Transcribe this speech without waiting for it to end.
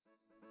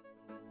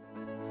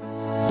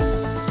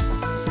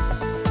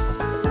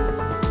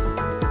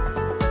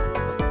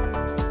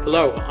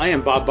Hello, I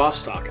am Bob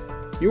Bostock.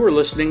 You are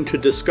listening to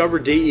Discover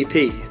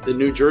DEP, the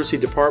New Jersey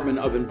Department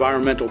of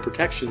Environmental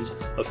Protection's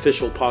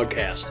official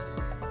podcast.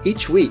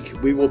 Each week,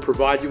 we will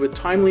provide you with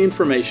timely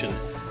information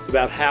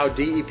about how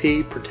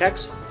DEP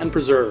protects and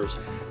preserves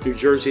New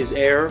Jersey's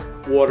air,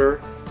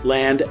 water,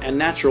 land, and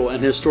natural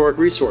and historic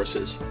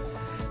resources.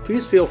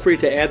 Please feel free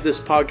to add this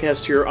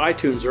podcast to your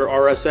iTunes or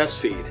RSS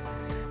feed.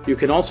 You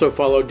can also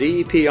follow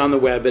DEP on the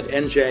web at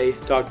nj.gov/DEP.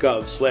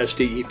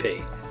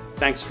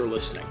 Thanks for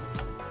listening.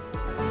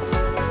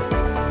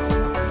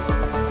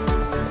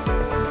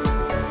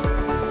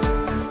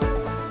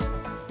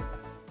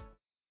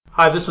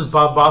 Hi, this is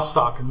Bob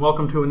Bostock, and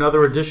welcome to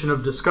another edition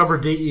of Discover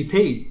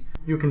DEP.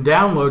 You can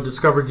download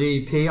Discover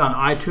DEP on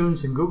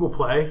iTunes and Google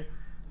Play,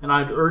 and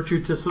I'd urge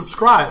you to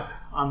subscribe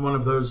on one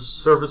of those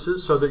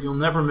services so that you'll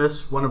never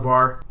miss one of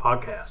our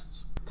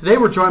podcasts. Today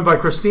we're joined by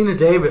Christina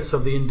Davis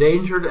of the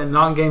Endangered and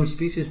Non-Game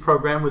Species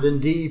Program within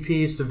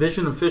DEP's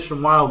Division of Fish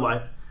and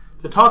Wildlife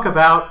to talk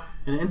about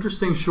an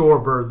interesting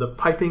shorebird, the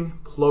piping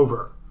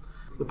plover.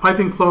 The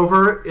piping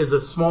plover is a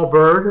small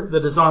bird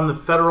that is on the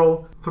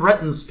federal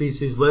threatened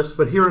species list,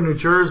 but here in New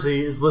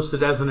Jersey is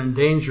listed as an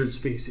endangered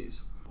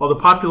species. While the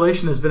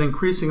population has been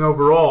increasing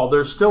overall,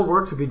 there's still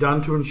work to be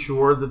done to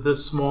ensure that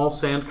this small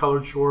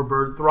sand-colored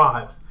shorebird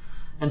thrives.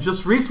 And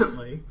just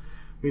recently,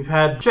 we've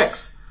had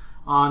chicks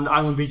on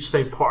Island Beach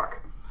State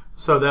Park.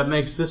 So that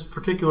makes this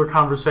particular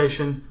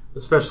conversation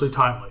especially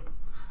timely.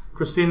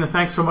 Christina,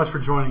 thanks so much for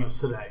joining us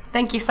today.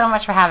 Thank you so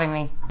much for having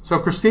me. So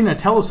Christina,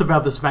 tell us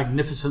about this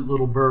magnificent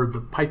little bird, the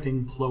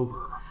piping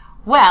plover.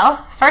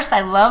 Well, first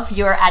I love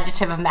your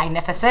adjective of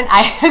magnificent.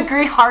 I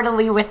agree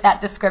heartily with that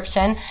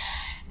description.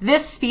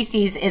 This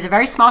species is a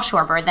very small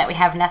shorebird that we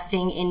have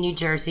nesting in New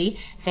Jersey.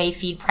 They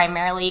feed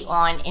primarily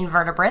on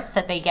invertebrates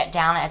that they get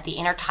down at the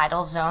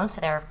intertidal zone, so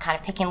they're kind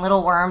of picking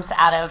little worms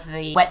out of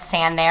the wet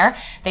sand there.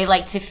 They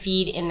like to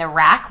feed in the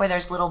rack where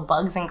there's little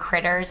bugs and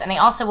critters, and they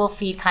also will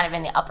feed kind of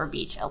in the upper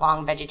beach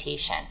along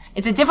vegetation.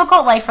 It's a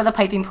difficult life for the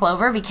piping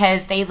plover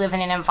because they live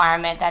in an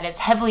environment that is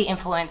heavily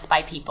influenced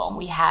by people.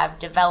 We have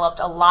developed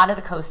a lot of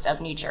the coast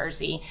of New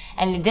Jersey,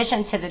 and in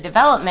addition to the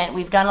development,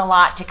 we've done a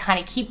lot to kind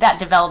of keep that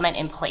development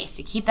in place,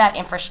 to keep that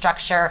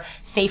infrastructure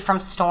safe from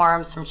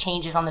storms, from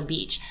changes on the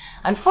beach.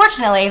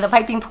 Unfortunately, the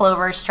piping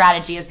plover's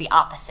strategy is the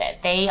opposite.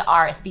 They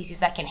are a species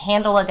that can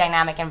handle a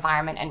dynamic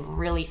environment and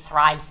really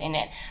thrives in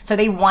it. So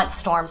they want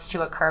storms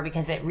to occur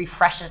because it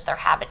refreshes their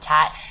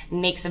habitat,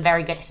 makes a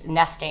very good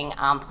nesting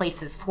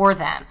places for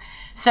them.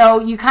 So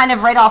you kind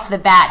of right off the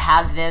bat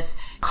have this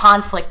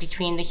conflict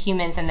between the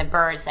humans and the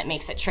birds that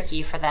makes it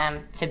tricky for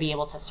them to be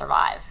able to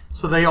survive.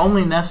 So they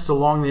only nest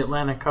along the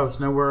Atlantic coast,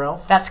 nowhere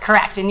else? That's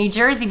correct. In New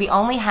Jersey, we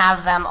only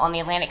have them on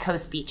the Atlantic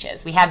coast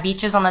beaches. We have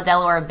beaches on the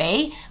Delaware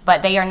Bay,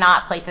 but they are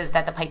not places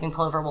that the piping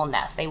plover will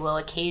nest. They will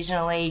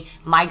occasionally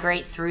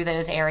migrate through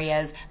those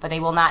areas, but they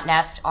will not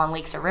nest on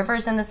lakes or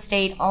rivers in the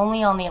state,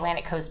 only on the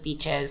Atlantic coast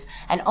beaches,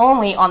 and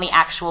only on the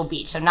actual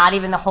beach. So not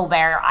even the whole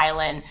barrier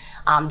island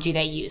do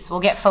they use. We'll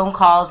get phone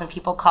calls and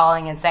people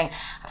calling and saying,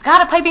 I've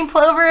got a piping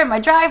plover in my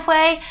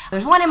driveway,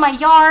 there's one in my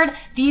yard.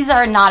 These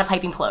are not a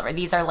piping plover.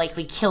 These are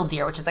likely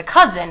killdeer, which is a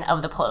cousin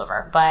of the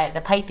plover, but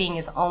the piping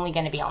is only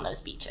going to be on those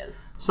beaches.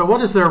 So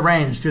what is their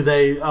range? Do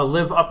they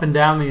live up and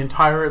down the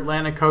entire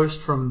Atlantic coast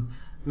from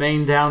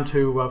Maine down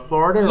to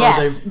Florida?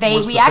 Yes,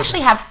 we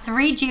actually have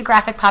 3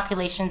 geographic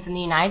populations in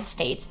the United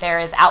States. There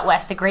is out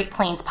west the Great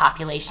Plains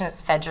population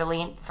that's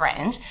federally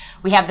threatened.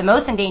 We have the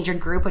most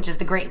endangered group, which is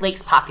the Great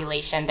Lakes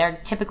population.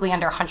 They're typically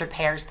under 100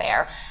 pairs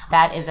there.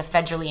 That is a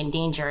federally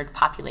endangered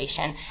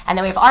population. And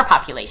then we have our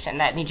population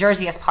that New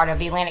Jersey is part of,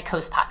 the Atlantic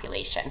coast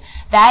population.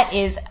 That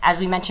is, as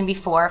we mentioned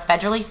before,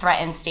 federally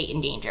threatened, state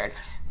endangered.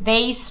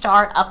 They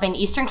start up in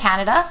eastern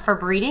Canada for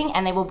breeding,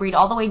 and they will breed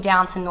all the way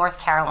down to North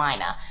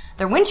Carolina.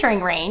 Their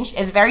wintering range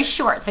is very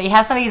short, so you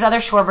have some of these other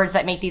shorebirds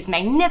that make these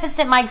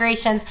magnificent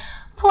migrations.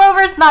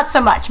 Plovers, not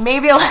so much.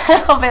 Maybe a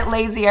little bit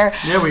lazier.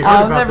 Yeah, we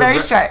heard about they're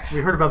very short.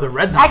 We heard about the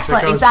red knot.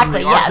 Excellent, that goes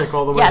exactly. From the Arctic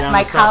all the way down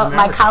my to South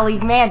America. My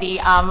colleague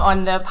Mandy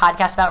on the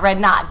podcast about red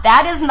knot.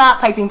 That is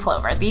not piping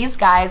plover. These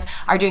guys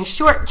are doing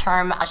short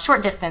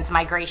distance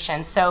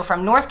migration. So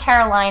from North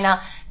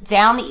Carolina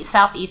down the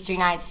southeastern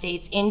United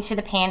States into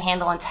the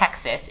Panhandle in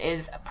Texas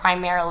is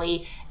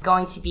primarily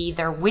going to be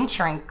their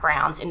wintering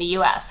grounds in the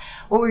U.S.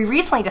 What we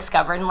recently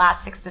discovered in the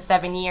last 6 to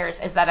 7 years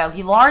is that a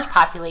large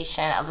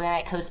population of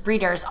Atlantic coast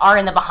breeders are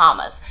in the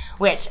Bahamas,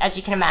 which, as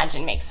you can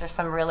imagine, makes for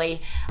some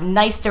really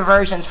nice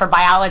diversions for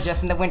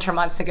biologists in the winter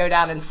months to go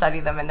down and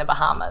study them in the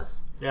Bahamas.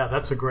 Yeah,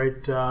 that's a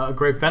great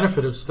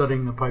benefit of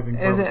studying the piping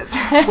plover. It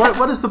is.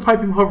 What does the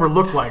piping plover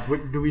look like?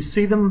 Do we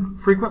see them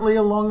frequently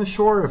along the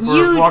shore? If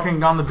we're walking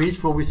down the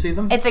beach, will we see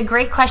them? It's a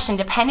great question.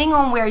 Depending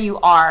on where you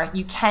are,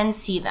 you can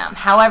see them.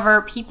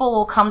 However, people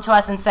will come to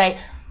us and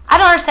say, I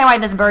don't understand why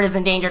this bird is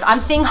endangered.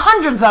 I'm seeing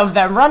hundreds of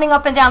them running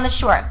up and down the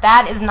shore.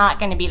 That is not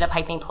going to be the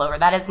piping plover.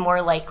 That is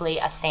more likely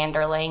a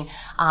sanderling,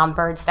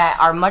 birds that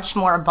are much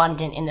more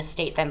abundant in the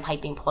state than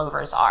piping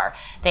plovers are.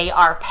 They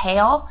are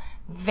pale.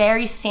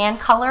 very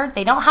sand-colored.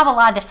 They don't have a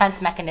lot of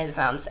defense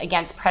mechanisms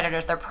against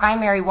predators. Their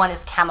primary one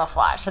is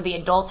camouflage. So the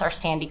adults are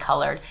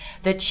sandy-colored.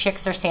 The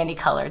chicks are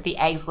sandy-colored. The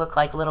eggs look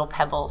like little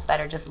pebbles that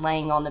are just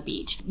laying on the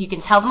beach. You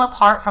can tell them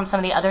apart from some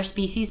of the other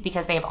species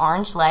because they have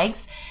orange legs.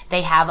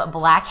 They have a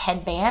black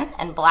headband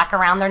and black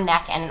around their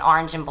neck and an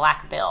orange and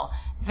black bill.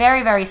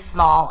 Very, very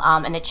small,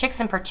 and the chicks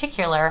in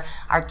particular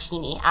are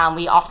teeny.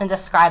 We often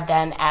describe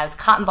them as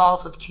cotton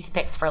balls with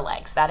toothpicks for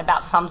legs. That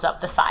about sums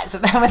up the size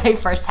of them when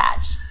they first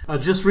hatch.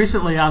 Just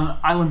recently on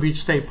Island Beach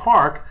State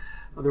Park,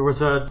 there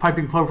was a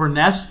piping plover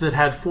nest that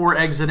had 4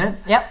 eggs in it.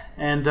 Yep.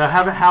 And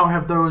how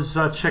have those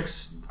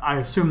chicks, I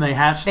assume they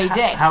hatched? They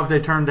did. How have they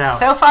turned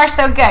out? So far,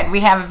 so good. We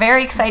have a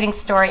very exciting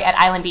story at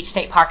Island Beach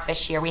State Park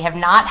this year. We have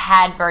not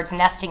had birds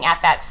nesting at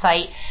that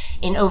site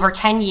in over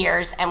 10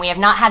 years, and we have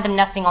not had them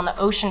nesting on the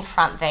ocean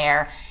front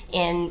there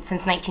since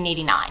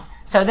 1989.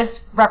 So this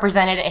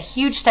represented a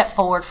huge step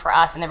forward for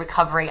us in the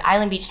recovery.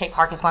 Island Beach State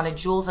Park is one of the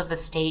jewels of the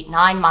state,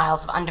 9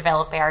 miles of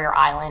undeveloped barrier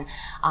island,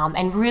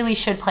 and really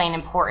should play an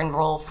important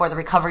role for the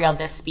recovery of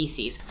this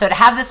species. So to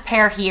have this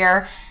pair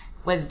here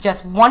was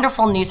just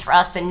wonderful news for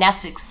us. The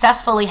nest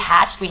successfully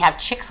hatched. We have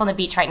chicks on the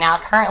beach right now.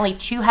 Currently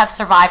 2 have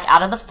survived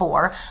out of the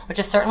 4, which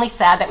is certainly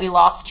sad that we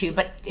lost 2,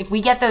 but if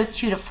we get those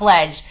 2 to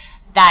fledge,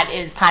 that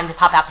is time to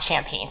pop out the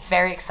champagne. It's a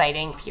very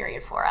exciting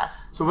period for us.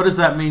 So what does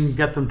that mean,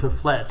 get them to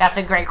fledge? That's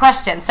a great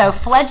question. So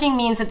fledging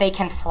means that they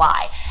can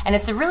fly. And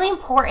it's a really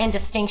important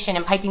distinction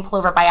in piping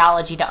plover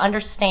biology to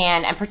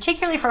understand, and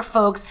particularly for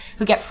folks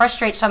who get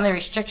frustrated with some of the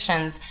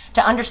restrictions,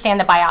 to understand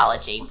the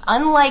biology.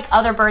 Unlike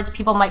other birds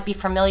people might be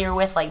familiar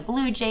with, like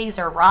blue jays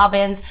or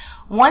robins,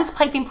 once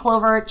piping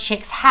plover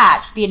chicks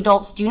hatch, the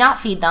adults do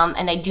not feed them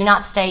and they do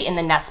not stay in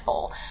the nest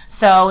bowl.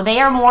 So they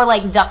are more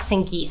like ducks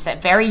and geese.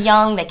 At very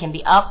young, they can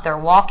be up, they're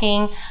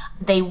walking.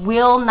 They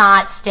will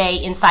not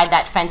stay inside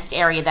that fenced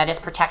area that is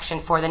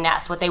protection for the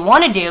nest. What they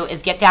want to do is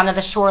get down to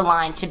the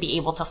shoreline to be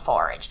able to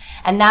forage.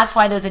 And that's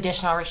why those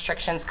additional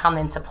restrictions come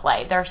into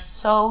play. They're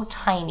so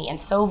tiny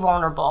and so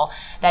vulnerable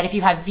that if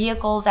you have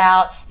vehicles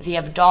out, if you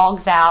have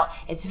dogs out,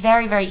 it's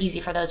very, very easy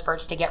for those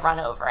birds to get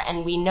run over.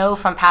 And we know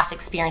from past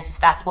experiences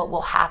that's what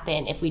will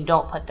happen if we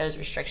don't put those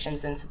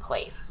restrictions into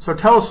place. So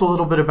tell us a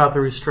little bit about the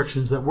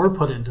restrictions that were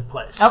put into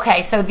place.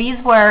 Okay, so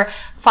these were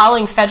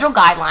following federal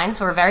guidelines.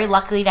 We're very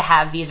lucky to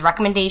have these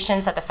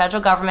recommendations that the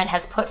federal government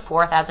has put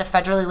forth as a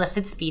federally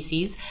listed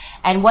species.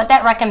 And what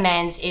that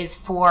recommends is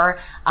for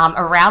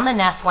around the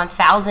nest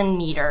 1,000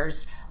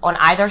 meters on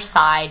either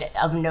side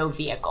of no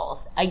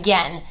vehicles.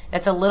 Again,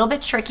 that's a little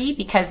bit tricky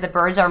because the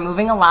birds are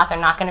moving a lot. They're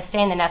not going to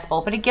stay in the nest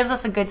bowl, but it gives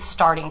us a good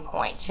starting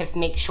point to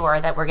make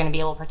sure that we're going to be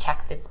able to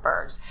protect these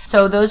birds.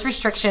 So those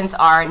restrictions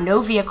are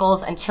no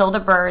vehicles until the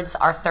birds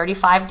are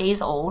 35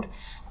 days old,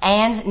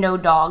 and no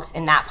dogs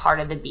in that part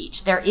of the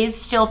beach. There is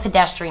still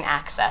pedestrian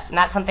access, and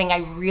that's something I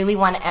really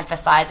want to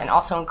emphasize and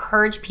also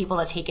encourage people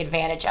to take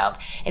advantage of.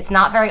 It's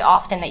not very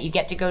often that you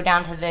get to go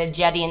down to the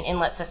jetty and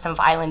inlet system of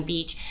Island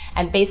Beach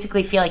and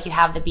basically feel like you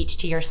have the beach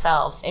to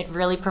yourselves. It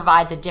really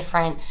provides a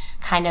different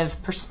kind of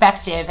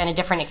perspective and a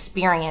different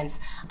experience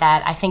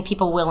that I think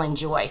people will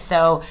enjoy.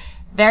 So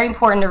very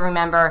important to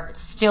remember,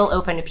 it's still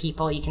open to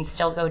people. You can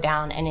still go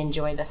down and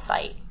enjoy the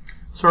site.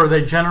 So are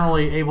they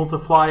generally able to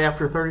fly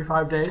after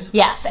 35 days?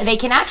 Yes, they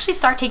can actually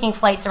start taking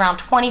flights around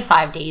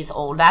 25 days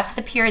old. That's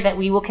the period that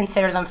we will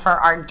consider them for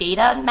our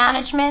data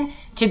management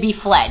to be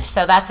fledged.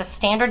 So that's a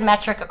standard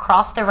metric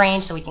across the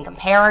range so we can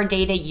compare our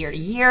data year to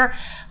year.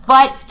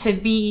 But to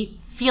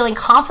be feeling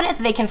confident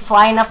that they can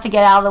fly enough to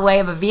get out of the way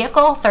of a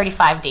vehicle,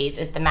 35 days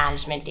is the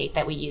management date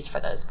that we use for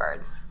those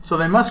birds. So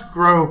they must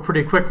grow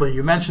pretty quickly.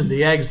 You mentioned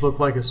the eggs look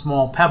like a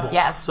small pebble.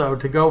 Yes. So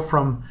to go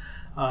from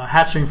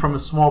hatching from a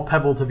small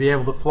pebble to be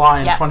able to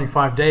fly in Yep.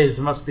 25 days,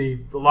 there must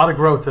be a lot of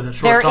growth in a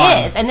short time.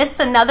 There is, and this is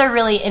another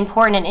really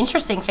important and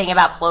interesting thing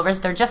about plovers.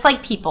 They're just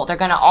like people. They're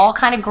going to all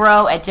kind of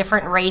grow at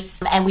different rates,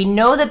 and we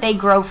know that they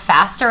grow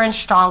faster and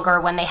stronger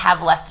when they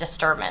have less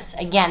disturbance.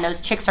 Again,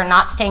 those chicks are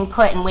not staying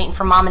put and waiting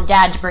for mom and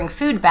dad to bring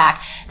food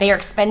back. They are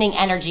expending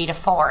energy to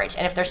forage,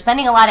 and if they're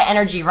spending a lot of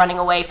energy running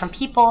away from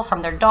people,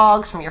 from their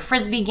dogs, from your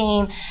Frisbee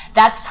game,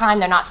 that's time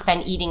they're not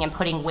spent eating and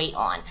putting weight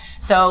on.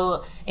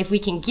 So if we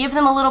can give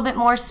them a little bit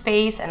more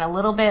space and a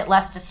little bit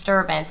less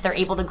disturbance, they're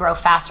able to grow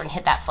faster and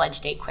hit that fledge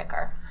date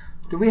quicker.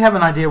 Do we have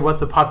an idea what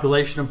the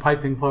population of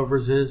piping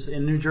plovers is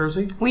in New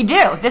Jersey? We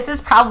do. This is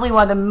probably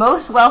one of the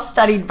most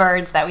well-studied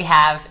birds that we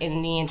have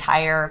in the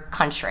entire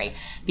country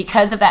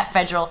because of that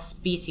federal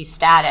species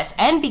status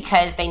and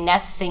because they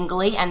nest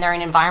singly and they're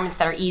in environments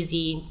that are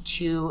easy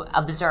to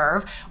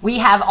observe. We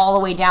have all the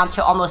way down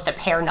to almost a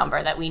pair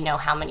number that we know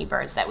how many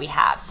birds that we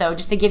have. So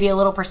just to give you a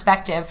little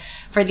perspective,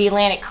 for the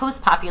Atlantic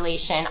Coast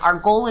population, our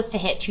goal is to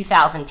hit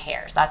 2,000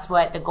 pairs. That's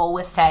what the goal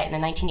was set in the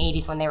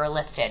 1980s when they were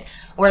listed.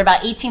 We're at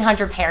about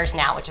 1,800 pairs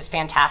now, which is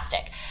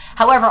fantastic.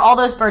 However, all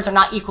those birds are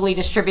not equally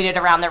distributed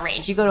around the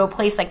range. You go to a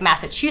place like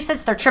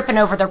Massachusetts, they're tripping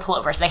over their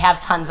plovers. They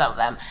have tons of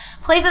them.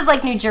 Places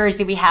like New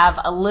Jersey, we have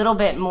a little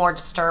bit more more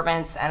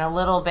disturbance and a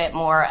little bit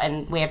more,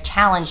 and we have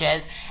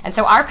challenges. And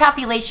so our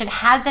population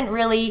hasn't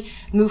really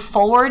moved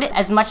forward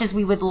as much as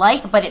we would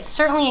like, but it's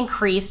certainly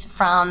increased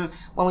from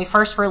when we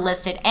first were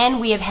listed, and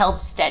we have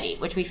held steady,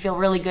 which we feel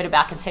really good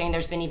about considering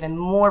there's been even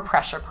more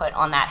pressure put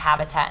on that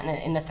habitat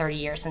in the 30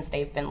 years since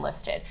they've been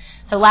listed.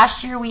 So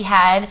last year we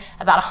had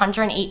about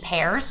 108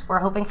 pairs. We're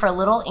hoping for a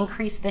little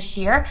increase this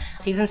year.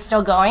 Season's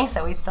still going,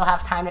 so we still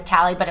have time to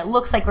tally, but it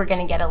looks like we're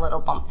going to get a little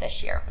bump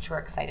this year, which we're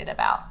excited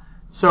about.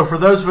 So for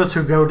those of us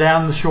who go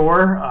down the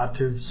shore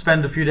to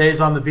spend a few days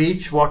on the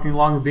beach, walking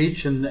along the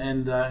beach and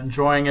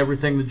enjoying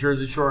everything the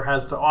Jersey Shore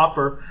has to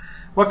offer,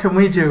 what can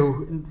we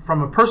do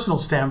from a personal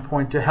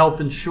standpoint to help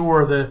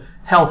ensure the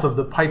health of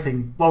the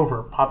piping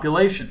plover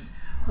population?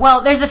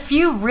 Well, there's a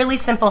few really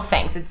simple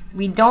things.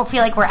 We don't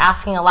feel like we're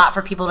asking a lot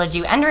for people to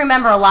do. And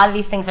remember, a lot of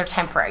these things are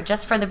temporary,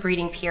 just for the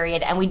breeding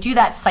period, and we do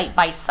that site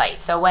by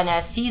site. So when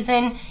a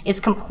season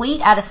is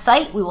complete at a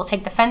site, we will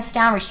take the fence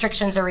down,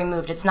 restrictions are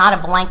removed. It's not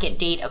a blanket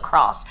date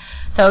across.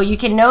 So you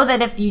can know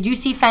that if you do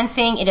see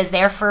fencing, it is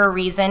there for a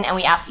reason, and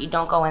we ask that you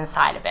don't go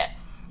inside of it.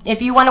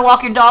 If you want to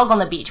walk your dog on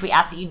the beach, we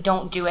ask that you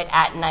don't do it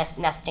at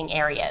nesting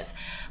areas.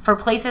 For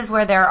places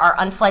where there are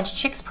unfledged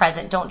chicks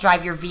present, don't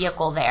drive your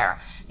vehicle there.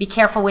 Be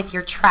careful with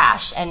your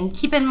trash, and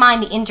keep in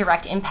mind the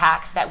indirect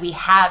impacts that we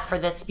have for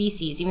this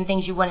species, even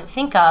things you wouldn't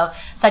think of,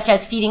 such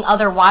as feeding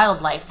other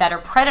wildlife that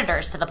are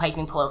predators to the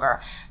piping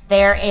plover.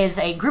 There is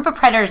a group of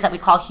predators that we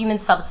call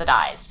human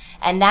subsidized,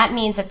 and that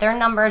means that their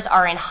numbers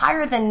are in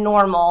higher than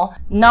normal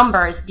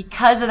numbers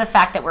because of the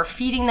fact that we're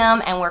feeding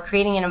them and we're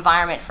creating an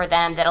environment for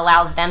them that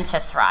allows them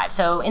to thrive.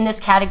 So in this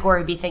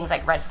category would be things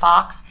like red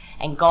fox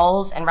and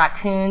gulls and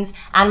raccoons,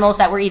 animals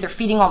that we're either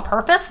feeding on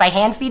purpose by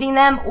hand feeding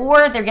them,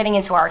 or they're getting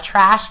into our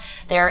trash.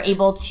 They're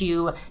able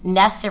to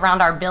nest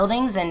around our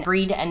buildings and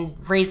breed and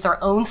raise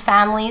their own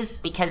families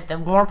because of the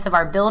warmth of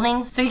our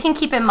buildings. So you can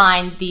keep in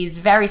mind these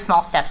very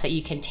small steps that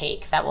you can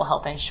take that will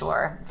help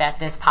ensure that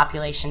this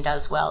population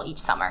does well each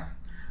summer.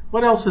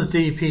 What else is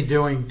DEP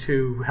doing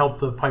to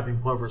help the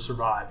piping plover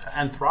survive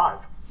and thrive?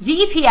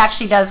 DEP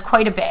actually does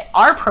quite a bit.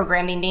 Our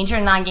program, the Endangered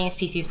and Non-Game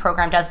Species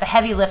Program, does the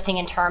heavy lifting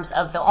in terms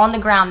of the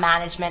on-the-ground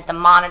management, the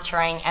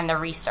monitoring, and the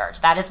research.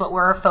 That is what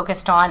we're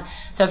focused on.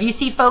 So if you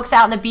see folks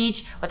out on the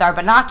beach with our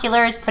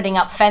binoculars, putting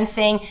up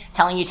fencing,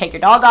 telling you to take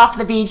your dog off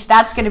the beach,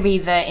 that's going to be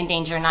the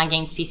Endangered and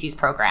Non-Game Species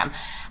Program.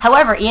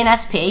 However,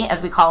 ENSP,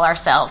 as we call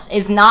ourselves,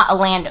 is not a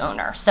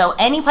landowner. So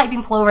any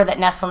piping plover that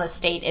nests on the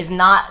state is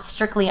not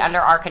strictly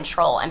under our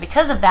control. And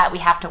because of that, we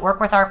have to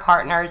work with our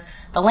partners,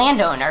 the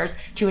landowners,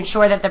 to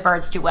ensure that the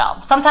birds do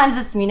well. Sometimes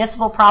it's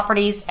municipal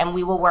properties, and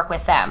we will work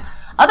with them.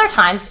 Other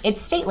times,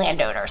 it's state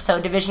landowners, so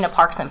Division of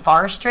Parks and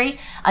Forestry,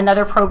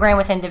 another program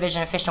within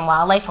Division of Fish and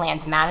Wildlife,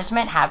 Lands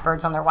Management, have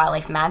birds on their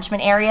wildlife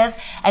management areas.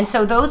 And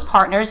so those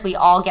partners, we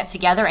all get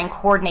together and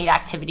coordinate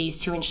activities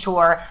to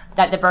ensure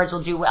that the birds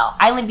will do well.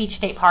 Island Beach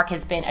State Park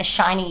has been a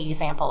shining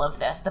example of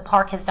this. The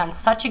park has done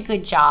such a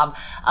good job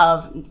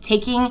of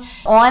taking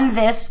on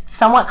this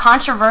somewhat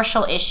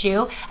controversial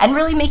issue and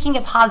really making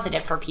it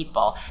positive for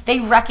people. They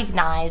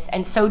recognize,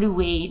 and so do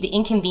we, the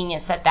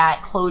inconvenience that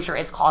that closure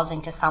is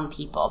causing to some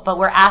people. But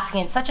we're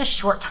asking in such a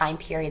short time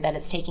period that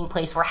it's taking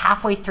place. We're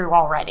halfway through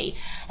already,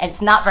 and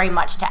it's not very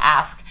much to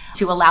ask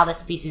to allow the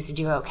species to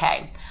do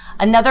okay.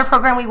 Another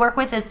program we work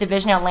with is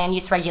Division of Land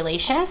Use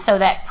Regulation, so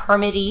that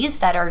permittees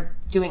that are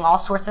doing all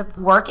sorts of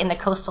work in the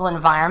coastal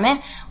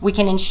environment, we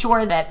can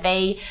ensure that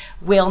they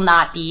will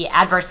not be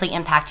adversely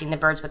impacting the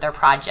birds with their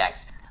projects.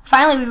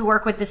 Finally, we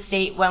work with the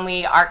state when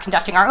we are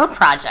conducting our own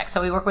projects.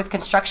 So we work with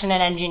construction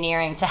and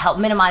engineering to help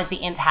minimize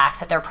the impacts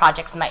that their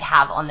projects might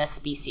have on this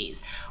species.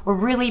 We're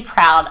really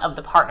proud of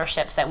the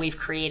partnerships that we've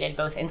created,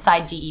 both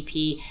inside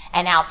DEP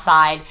and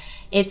outside.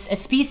 It's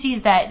a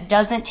species that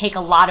doesn't take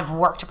a lot of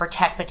work to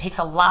protect, but it takes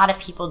a lot of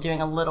people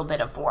doing a little bit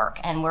of work.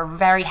 And we're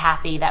very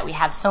happy that we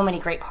have so many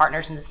great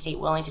partners in the state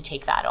willing to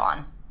take that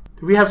on.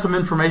 Do we have some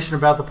information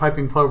about the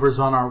piping plovers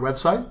on our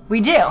website?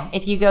 We do.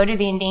 If you go to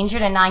the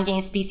Endangered and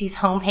Non-Game Species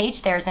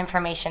homepage, there's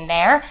information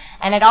there.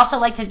 And I'd also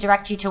like to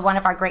direct you to one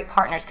of our great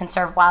partners,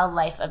 Conserve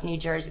Wildlife of New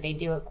Jersey. They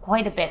do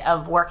quite a bit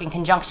of work in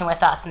conjunction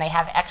with us, and they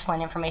have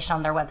excellent information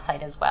on their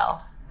website as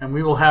well. And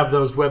we will have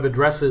those web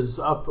addresses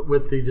up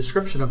with the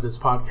description of this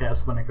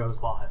podcast when it goes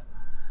live.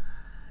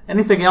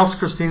 Anything else,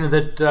 Christina,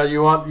 that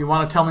you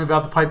want to tell me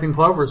about the piping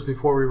plovers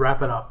before we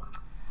wrap it up?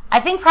 I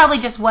think probably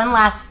just one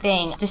last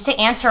thing, just to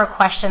answer a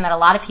question that a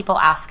lot of people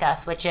ask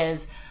us, which is,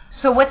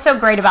 so what's so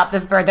great about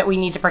this bird that we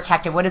need to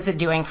protect it? What is it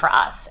doing for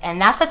us? And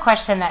that's a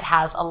question that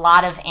has a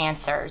lot of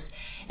answers.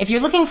 If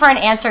you're looking for an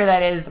answer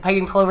that is the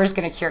piping plover is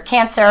going to cure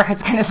cancer,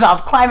 it's going to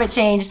solve climate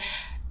change,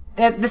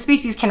 the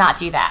species cannot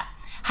do that.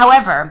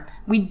 However,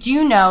 we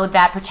do know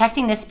that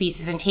protecting this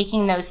species and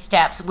taking those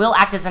steps will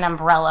act as an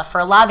umbrella for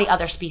a lot of the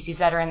other species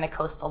that are in the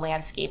coastal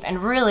landscape,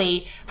 and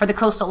really for the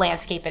coastal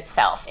landscape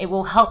itself. It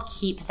will help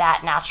keep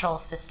that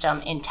natural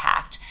system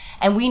intact.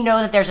 And we know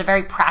that there's a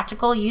very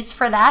practical use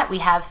for that. We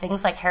have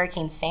things like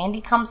Hurricane Sandy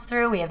comes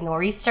through, we have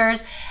nor'easters,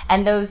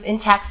 and those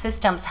intact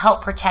systems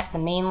help protect the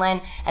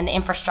mainland and the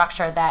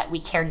infrastructure that we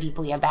care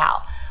deeply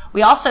about.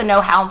 We also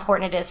know how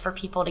important it is for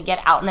people to get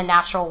out in the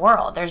natural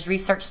world. There's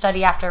research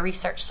study after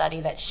research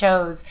study that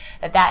shows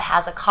that that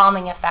has a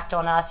calming effect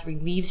on us,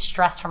 relieves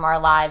stress from our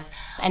lives.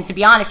 And to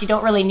be honest, you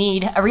don't really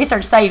need a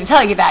research study to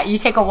tell you that. You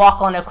take a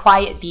walk on a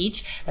quiet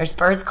beach, there's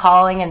birds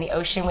calling and the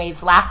ocean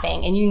waves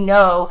lapping, and you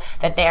know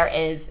that there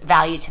is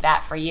value to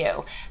that for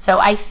you. So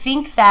I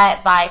think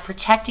that by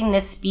protecting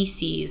this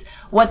species,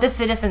 what the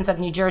citizens of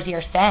New Jersey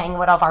are saying,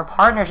 what all of our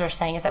partners are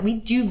saying, is that we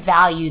do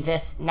value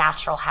this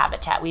natural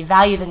habitat. We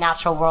value the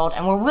natural world,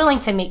 and we're willing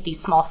to make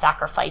these small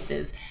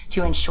sacrifices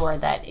to ensure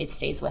that it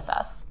stays with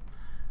us.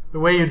 The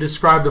way you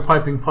describe the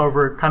piping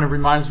plover, it kind of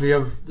reminds me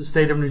of the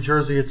state of New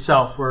Jersey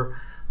itself. We're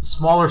a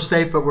smaller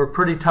state, but we're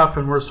pretty tough,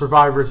 and we're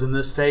survivors in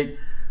this state.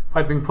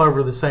 Piping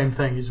plover, the same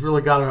thing. He's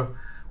really got to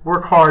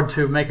work hard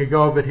to make a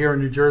go of it here in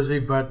New Jersey,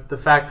 but the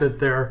fact that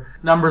their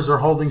numbers are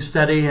holding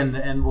steady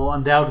and will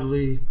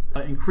undoubtedly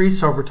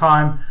increase over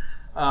time,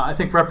 I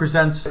think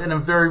represents in a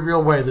very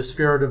real way the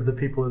spirit of the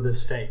people of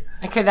this state.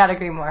 I could not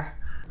agree more.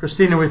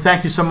 Christina, we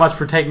thank you so much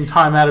for taking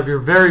time out of your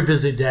very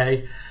busy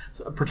day,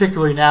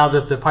 particularly now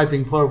that the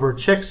piping plover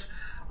chicks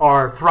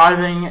are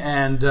thriving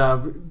and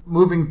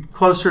moving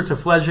closer to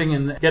fledging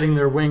and getting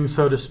their wings,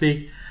 so to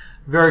speak.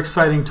 Very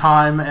exciting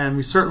time, and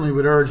we certainly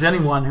would urge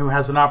anyone who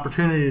has an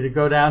opportunity to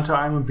go down to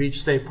Island Beach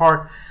State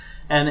Park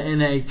and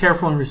in a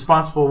careful and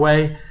responsible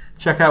way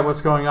check out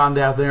what's going on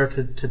down there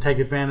to take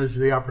advantage of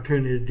the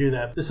opportunity to do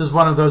that. This is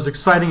one of those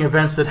exciting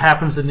events that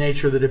happens in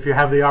nature that if you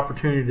have the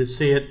opportunity to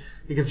see it,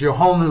 it gives you a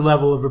whole new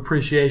level of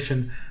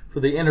appreciation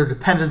for the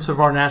interdependence of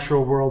our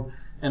natural world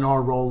and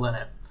our role in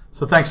it.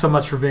 So thanks so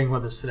much for being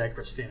with us today,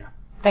 Christina.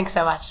 Thanks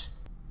so much.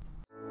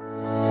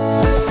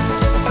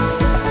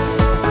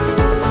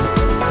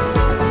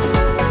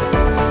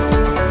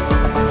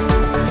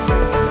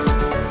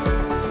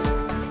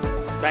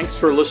 Thanks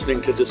for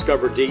listening to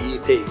Discover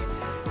DEP.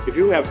 If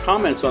you have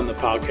comments on the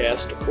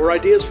podcast or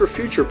ideas for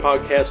future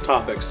podcast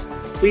topics,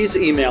 please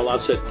email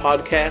us at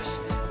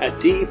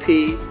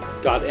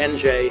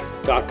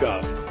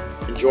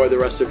podcast@dep.nj.gov. Enjoy the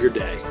rest of your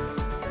day.